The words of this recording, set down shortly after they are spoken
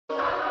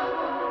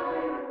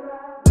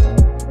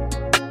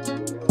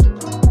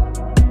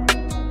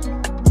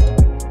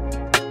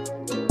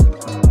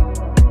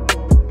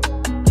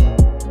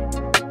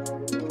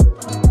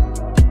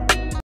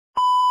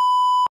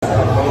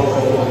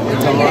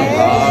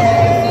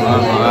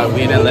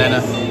We in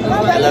Atlanta.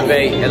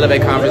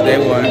 Elevate Conference Day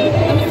 1.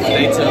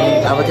 Stay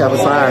tuned. I'm a Kappa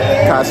Psi.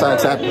 Chi Psi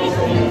chapter.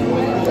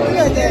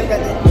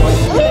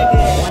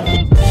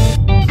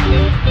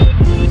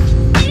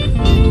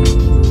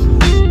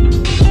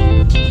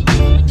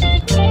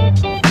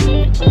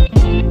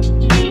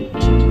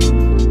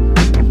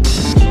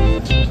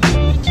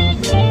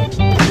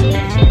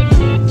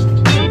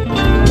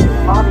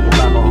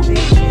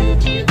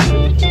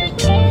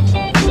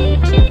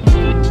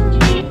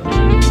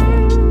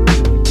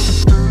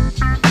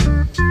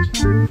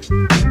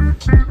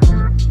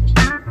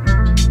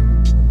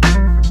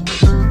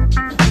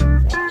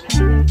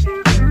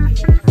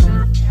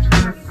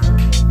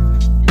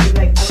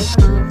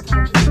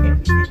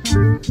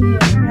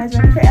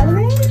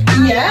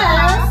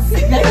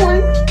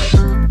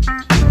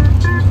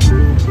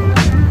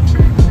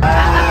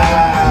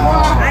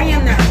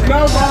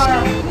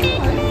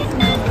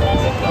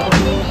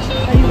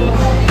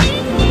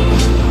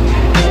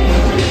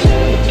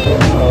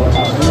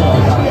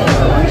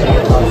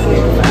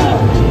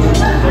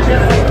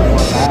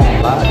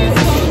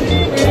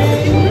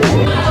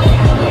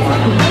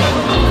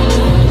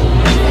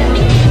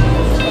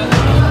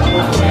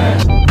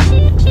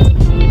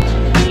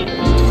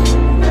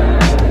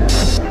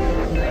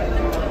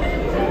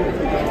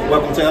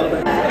 Welcome to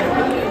Elevate.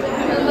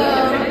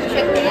 Hello,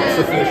 check me out.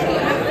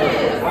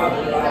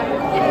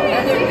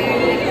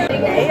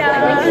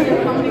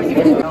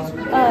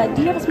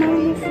 Do you have a small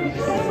one?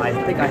 I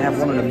think I have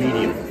one in a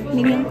medium.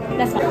 Medium?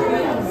 That's fine.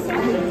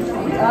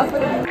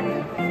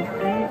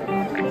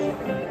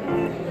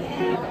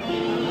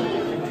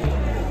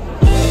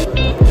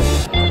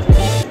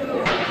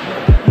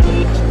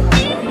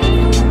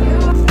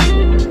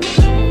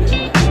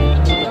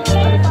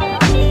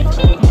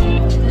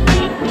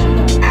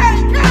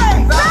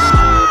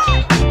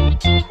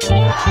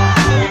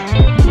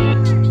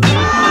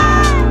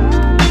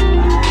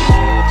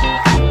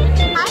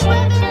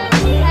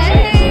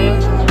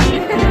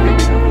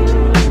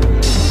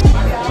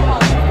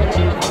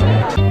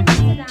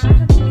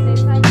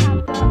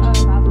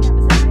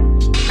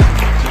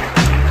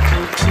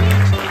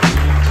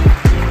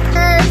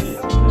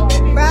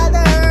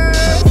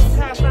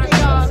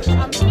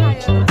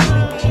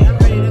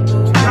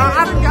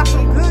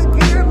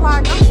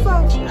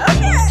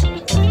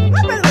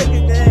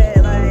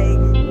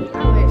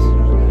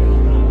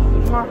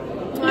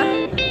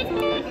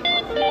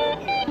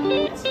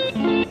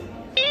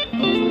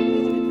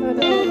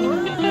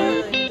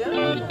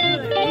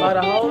 Bought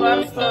a whole lot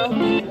of stuff.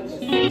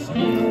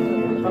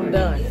 I'm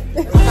done.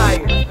 I'm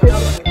tired.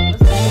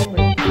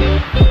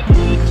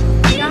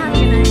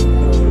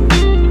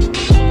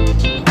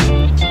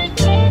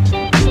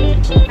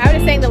 I would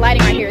just saying the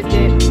lighting right here is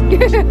good.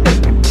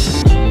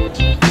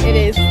 It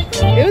is.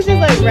 It was just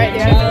like right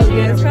there. Oh,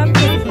 yeah, it's probably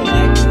just the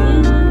light.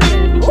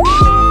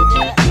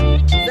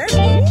 Is that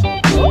me?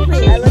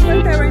 I look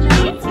like that right now.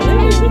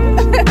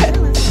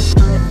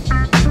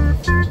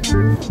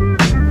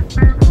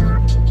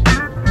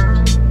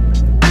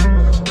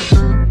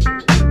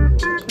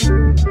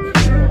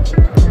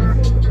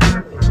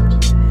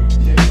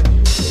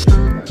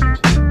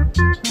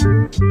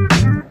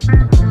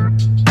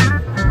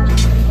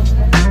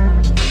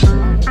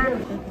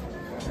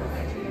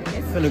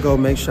 Finna go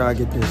make sure I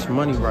get this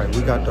money right.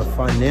 We got the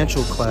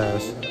financial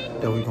class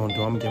that we gonna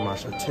do. I'm gonna get my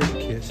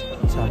certificates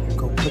so I can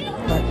go put the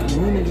black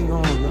community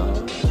on,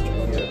 y'all.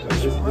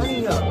 Get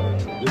money up.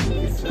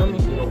 You feel me?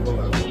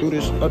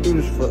 I'll do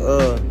this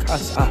for Chi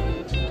Psi.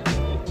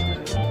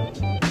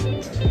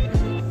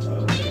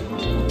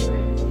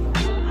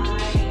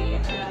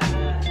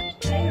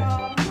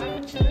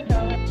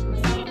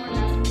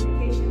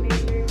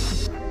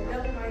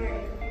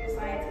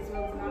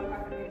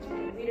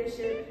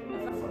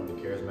 From the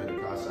Charismatic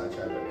Chi Psi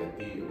chapter at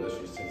the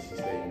illustrious Tennessee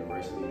State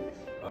University.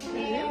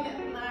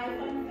 And my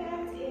fun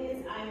fact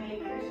is I'm a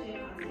Christian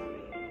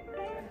content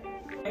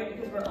creator.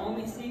 Because we're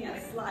only seeing a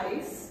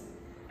slice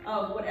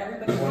of what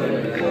everybody's doing.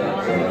 I'm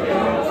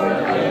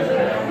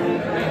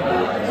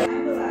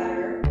the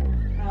latter.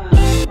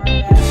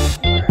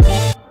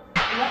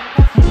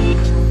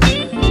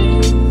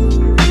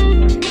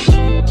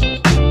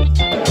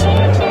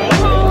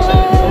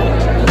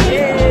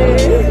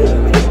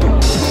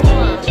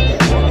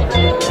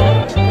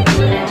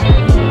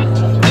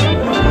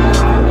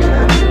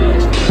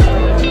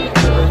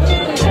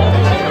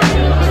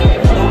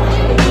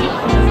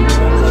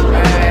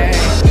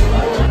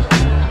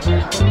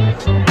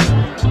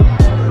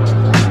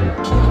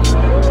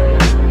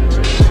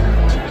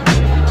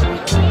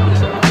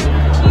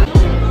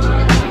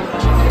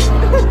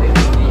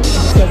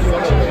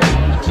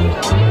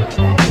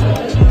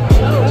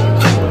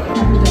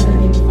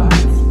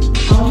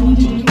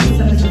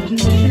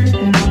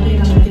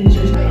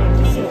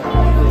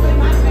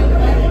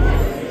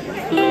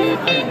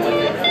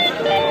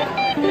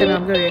 And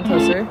I'm getting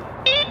closer.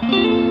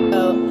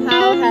 So,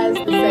 how has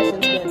the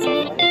sessions been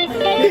so far?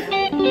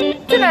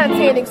 10 out of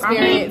 10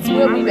 experience.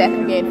 We'll be back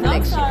again for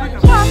next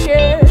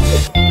year.